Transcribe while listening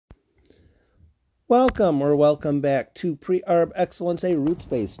Welcome back to Pre-Arb Excellence, a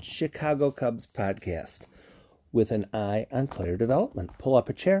roots-based Chicago Cubs podcast with an eye on player development. Pull up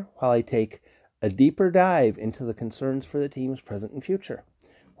a chair while I take a deeper dive into the concerns for the team's present and future.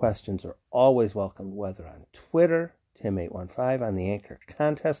 Questions are always welcome, whether on Twitter, Tim815 on the Anchor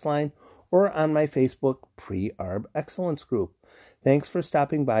contest line, or on my Facebook Pre-Arb Excellence group. Thanks for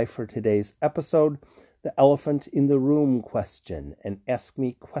stopping by for today's episode. The elephant in the room question, and ask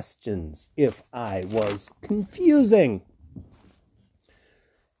me questions if I was confusing.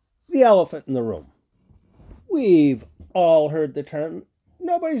 The elephant in the room. We've all heard the term.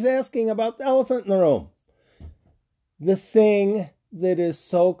 Nobody's asking about the elephant in the room. The thing that is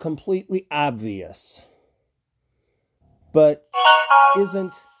so completely obvious, but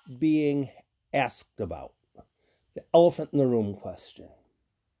isn't being asked about. The elephant in the room question.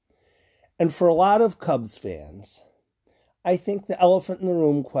 And for a lot of Cubs fans, I think the elephant in the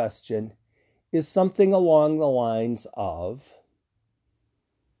room question is something along the lines of,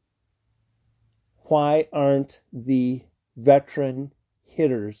 why aren't the veteran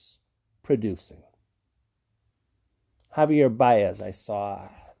hitters producing? Javier Baez, I saw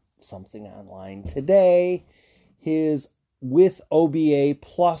something online today. His with OBA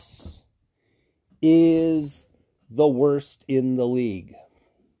plus is the worst in the league.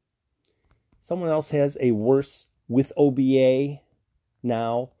 Someone else has a worse with OBA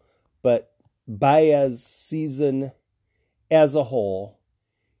now, but Baez's season as a whole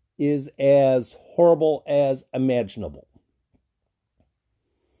is as horrible as imaginable.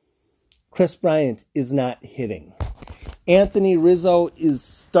 Kris Bryant is not hitting. Anthony Rizzo is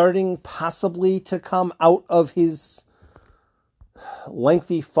starting possibly to come out of his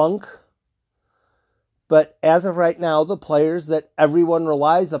lengthy funk. But as of right now, the players that everyone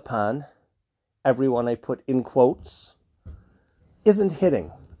relies upon, everyone I put in quotes, isn't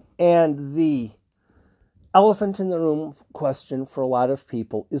hitting. And the elephant in the room question for a lot of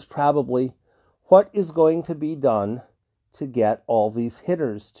people is probably, what is going to be done to get all these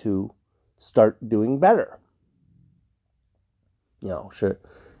hitters to start doing better? You know,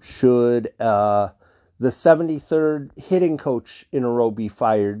 should the 73rd hitting coach in a row be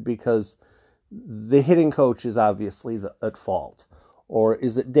fired because the hitting coach is obviously at fault? Or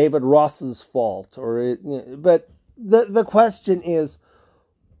is it David Ross's fault? But the question is,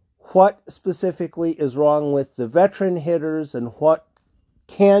 what specifically is wrong with the veteran hitters, and what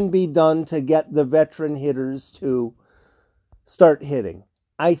can be done to get the veteran hitters to start hitting?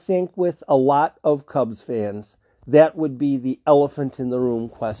 I think with a lot of Cubs fans, that would be the elephant in the room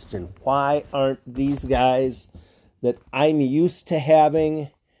question. Why aren't these guys that I'm used to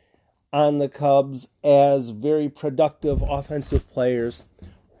having on the Cubs as very productive offensive players,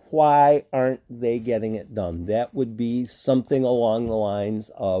 why aren't they getting it done? That would be something along the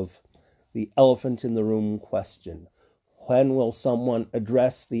lines of the elephant in the room question. When will someone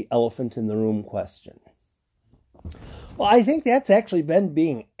address the elephant in the room question? Well, I think that's actually been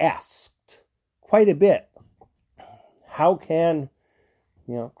being asked quite a bit. How can,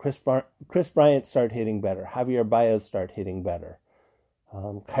 Kris Bryant start hitting better? Javier Baez start hitting better?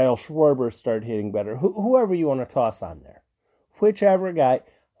 Kyle Schwarber start hitting better? Whoever you want to toss on there. Whichever guy.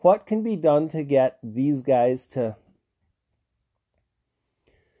 What can be done to get these guys to...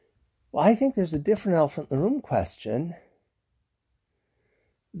 Well, I think there's a different elephant in the room question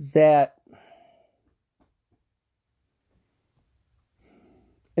that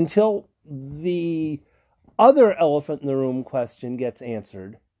until the other elephant in the room question gets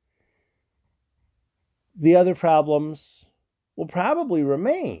answered, the other problems will probably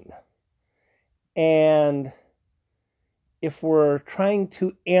remain. And if we're trying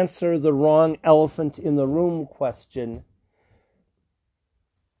to answer the wrong elephant in the room question,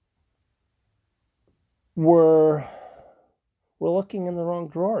 we're looking in the wrong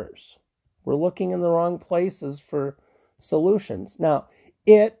drawers. We're looking in the wrong places for solutions. Now,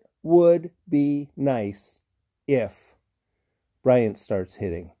 it would be nice if Bryant starts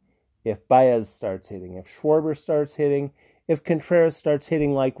hitting, if Baez starts hitting, if Schwarber starts hitting, if Contreras starts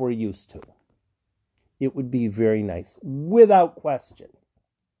hitting like we're used to. It would be very nice, without question.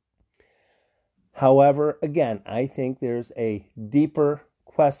 However, again, I think there's a deeper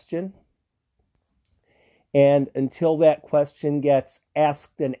question. And until that question gets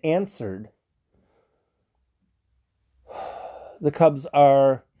asked and answered, the Cubs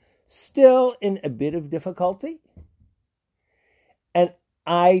are still in a bit of difficulty. And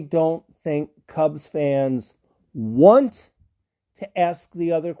I don't think Cubs fans want to ask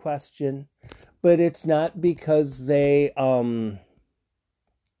the other question, but it's not because they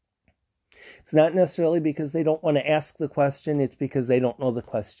it's not necessarily because they don't want to ask the question. It's because they don't know the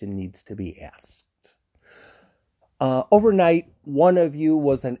question needs to be asked. Overnight, one of you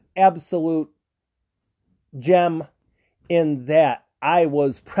was an absolute gem in that I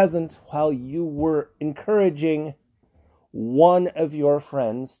was present while you were encouraging one of your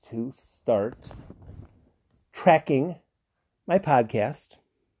friends to start tracking my podcast.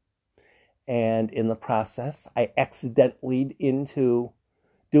 And in the process, I accidentally into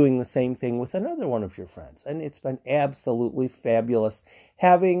doing the same thing with another one of your friends. And it's been absolutely fabulous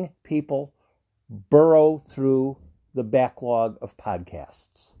having people burrow through the backlog of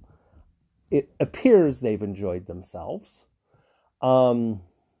podcasts. It appears they've enjoyed themselves. I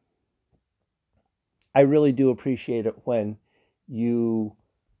really do appreciate it when you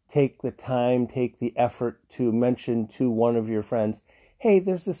take the time, take the effort to mention to one of your friends, hey,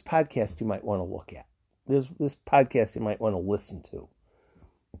 there's this podcast you might want to look at. There's this podcast you might want to listen to.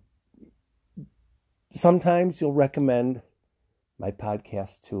 Sometimes you'll recommend my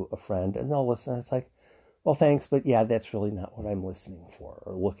podcast to a friend and they'll listen. It's like, well, thanks, but yeah, that's really not what I'm listening for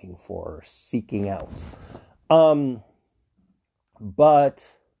or looking for or seeking out.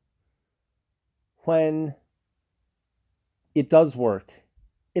 But when it does work,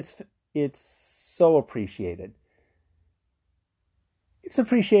 it's so appreciated. It's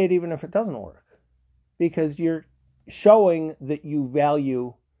appreciated even if it doesn't work, because you're showing that you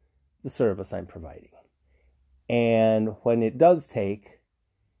value the service I'm providing. And when it does take,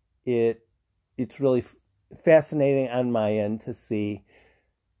 it's really fascinating on my end to see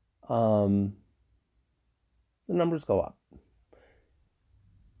the numbers go up.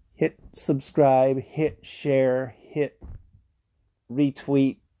 Hit subscribe, hit share, hit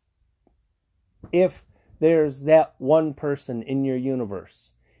retweet. If there's that one person in your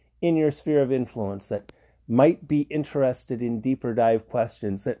universe, in your sphere of influence that might be interested in deeper dive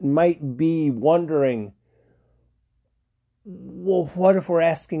questions, that might be wondering, well, what if we're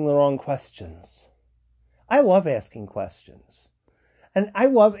asking the wrong questions? I love asking questions. And I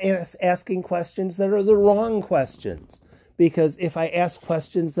love asking questions that are the wrong questions. Because if I ask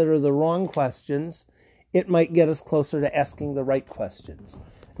questions that are the wrong questions, it might get us closer to asking the right questions.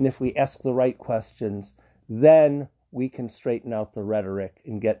 And if we ask the right questions, then we can straighten out the rhetoric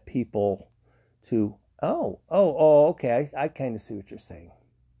and get people to, okay, I kind of see what you're saying.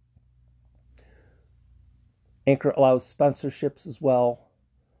 Anchor allows sponsorships as well.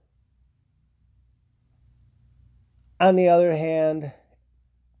 On the other hand,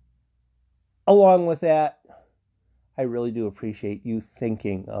 along with that, I really do appreciate you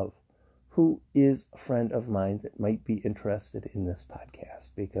thinking of who is a friend of mine that might be interested in this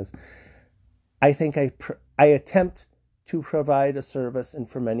podcast, because I think I attempt to provide a service, and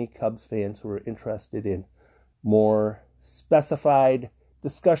for many Cubs fans who are interested in more specified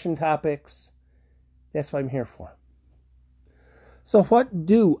discussion topics, that's what I'm here for. So what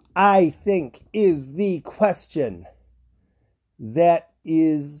do I think is the question that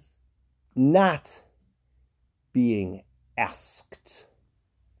is not being asked?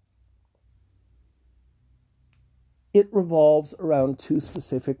 It revolves around two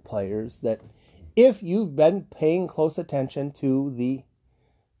specific players that, if you've been paying close attention to the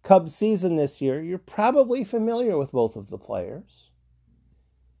Cubs season this year, you're probably familiar with both of the players.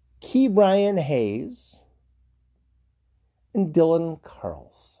 Ke'Bryan Hayes and Dylan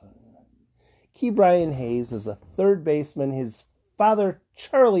Carlson. Ke'Bryan Hayes is a third baseman. His father,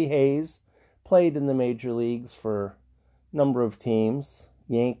 Charlie Hayes, played in the major leagues for a number of teams.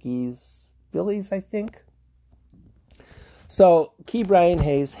 Yankees, Phillies, I think. So Ke'Bryan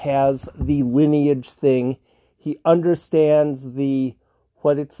Hayes has the lineage thing. He understands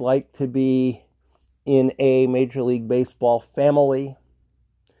what it's like to be in a Major League Baseball family.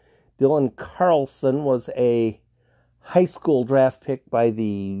 Dylan Carlson was a high school draft pick by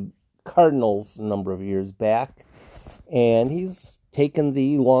the Cardinals a number of years back, and he's taken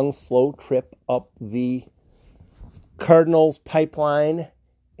the long, slow trip up the Cardinals pipeline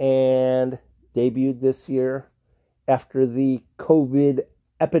and debuted this year after the COVID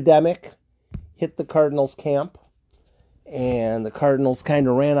epidemic hit the Cardinals camp. And the Cardinals kind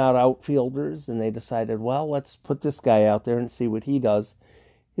of ran out outfielders, and they decided, well, let's put this guy out there and see what he does.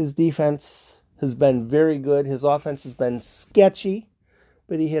 His defense has been very good. His offense has been sketchy,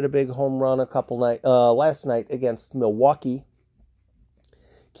 but he hit a big home run last night against Milwaukee.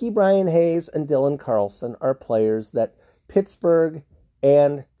 Ke'Bryan Hayes and Dylan Carlson are players that Pittsburgh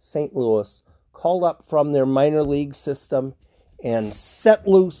and St. Louis called up from their minor league system and set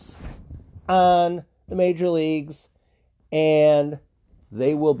loose on the major leagues, and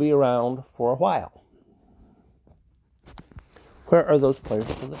they will be around for a while. Where are those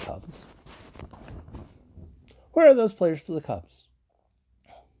players for the Cubs? Where are those players for the Cubs?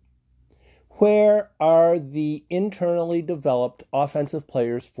 Where are the internally developed offensive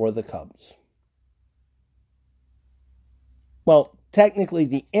players for the Cubs? Well, technically,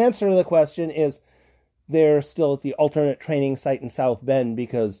 the answer to the question is they're still at the alternate training site in South Bend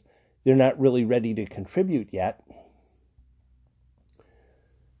because they're not really ready to contribute yet.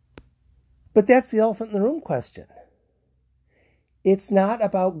 But that's the elephant in the room question. It's not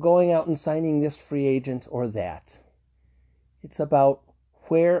about going out and signing this free agent or that. It's about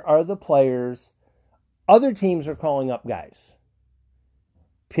where are the players. Other teams are calling up guys.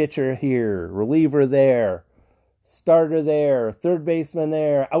 Pitcher here, reliever there, starter there, third baseman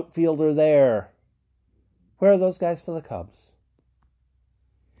there, outfielder there. Where are those guys for the Cubs?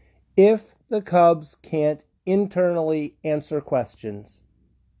 If the Cubs can't internally answer questions,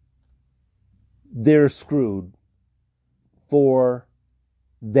 they're screwed for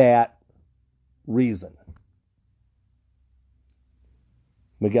that reason.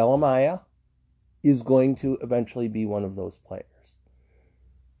 Miguel Amaya is going to eventually be one of those players.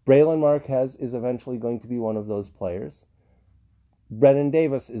 Braylon Marquez is eventually going to be one of those players. Brennan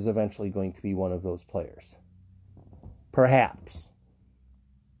Davis is eventually going to be one of those players. Perhaps.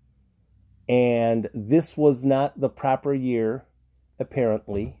 And this was not the proper year,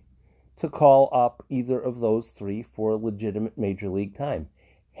 apparently, to call up either of those three for legitimate major league time.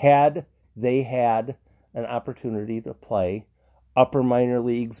 Had they had an opportunity to play upper minor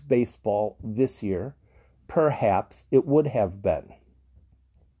leagues baseball this year, perhaps it would have been.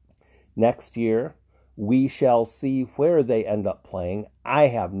 Next year, we shall see where they end up playing. I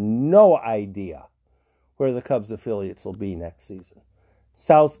have no idea where the Cubs affiliates will be next season.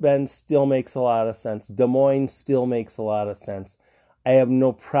 South Bend still makes a lot of sense. Des Moines still makes a lot of sense. I have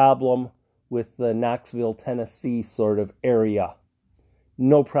no problem with the Knoxville, Tennessee sort of area.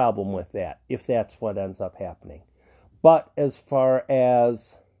 No problem with that, if that's what ends up happening. But as far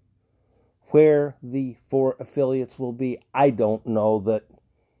as where the four affiliates will be, I don't know that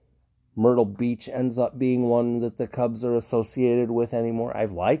Myrtle Beach ends up being one that the Cubs are associated with anymore.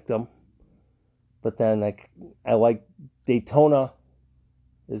 I've liked them. But then I like Daytona,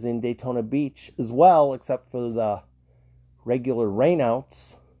 is in Daytona Beach as well, except for the regular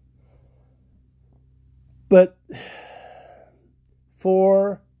rainouts. But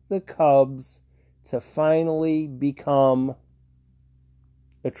for the Cubs to finally become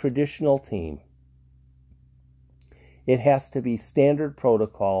a traditional team, it has to be standard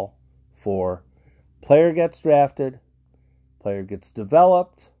protocol for player gets drafted, player gets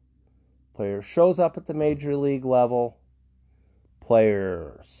developed, player shows up at the major league level,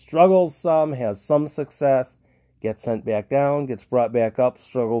 player struggles some, has some success, gets sent back down, gets brought back up,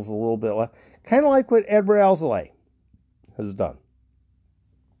 struggles a little bit less. Kind of like what Edward Alzolay has done.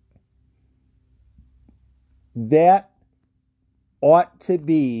 That ought to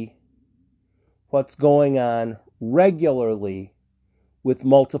be what's going on regularly with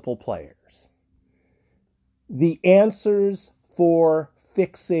multiple players. The answers for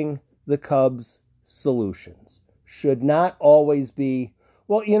fixing the Cubs' solutions should not always be,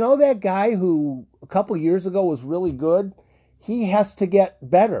 well, you know that guy who a couple years ago was really good? He has to get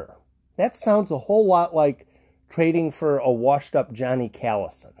better. That sounds a whole lot like trading for a washed-up Johnny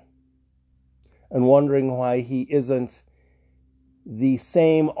Callison and wondering why he isn't the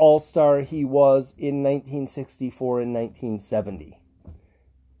same all-star he was in 1964 and 1970.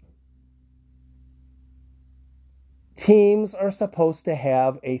 Teams are supposed to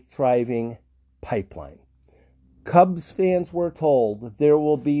have a thriving pipeline. Cubs fans were told that there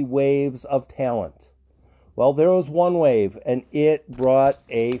will be waves of talent. Well, there was one wave, and it brought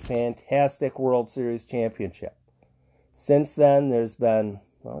a fantastic World Series championship. Since then, there's been,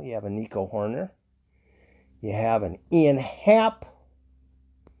 well, you have a Nico Horner. You have an Ian Happ.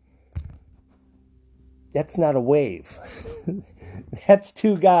 That's not a wave. That's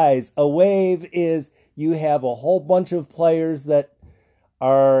two guys. A wave is you have a whole bunch of players that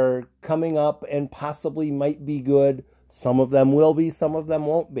are coming up and possibly might be good. Some of them will be, some of them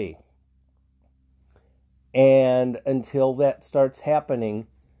won't be. And until that starts happening,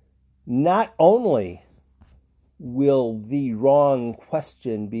 not only will the wrong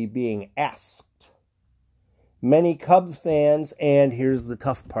question be being asked, many Cubs fans, and here's the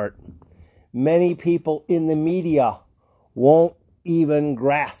tough part, many people in the media won't even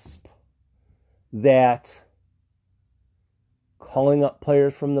grasp that calling up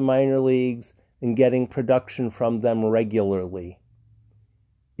players from the minor leagues and getting production from them regularly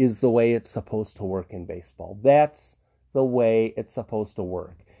is the way it's supposed to work in baseball. That's the way it's supposed to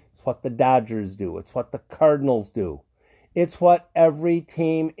work. It's what the Dodgers do. It's what the Cardinals do. It's what every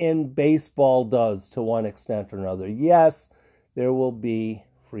team in baseball does to one extent or another. Yes, there will be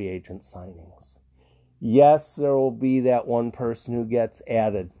free agent signings. Yes, there will be that one person who gets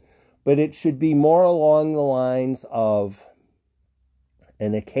added, but it should be more along the lines of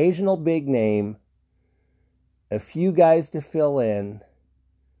an occasional big name, a few guys to fill in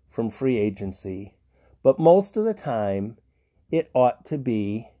from free agency, but most of the time it ought to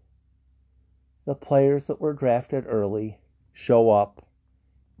be the players that were drafted early show up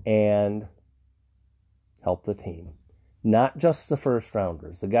and help the team. Not just the first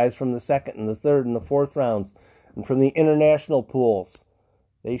rounders, the guys from the second and the third and the fourth rounds and from the international pools.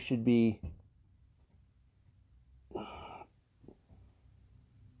 They should be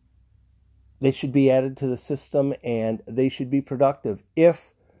added to the system, and they should be productive.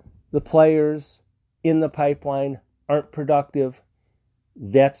 If the players in the pipeline aren't productive,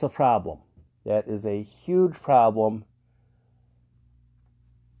 that's a problem. That is a huge problem.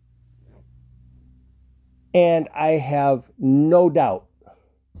 And I have no doubt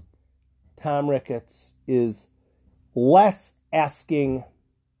Tom Ricketts is less asking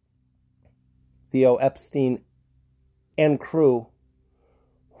Theo Epstein and crew,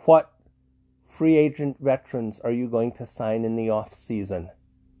 what free agent veterans are you going to sign in the off season?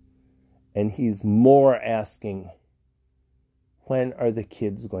 And he's more asking, when are the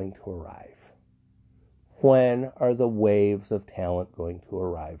kids going to arrive? When are the waves of talent going to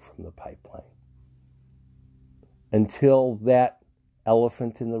arrive from the pipeline? Until that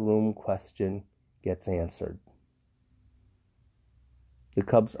elephant in the room question gets answered, the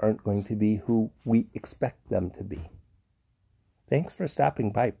Cubs aren't going to be who we expect them to be. Thanks for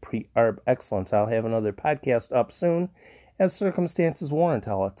stopping by Pre-Arb Excellence. I'll have another podcast up soon. As circumstances warrant,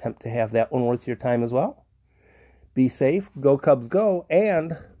 I'll attempt to have that one worth your time as well. Be safe, go Cubs go,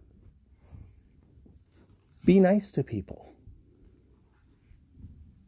 and be nice to people.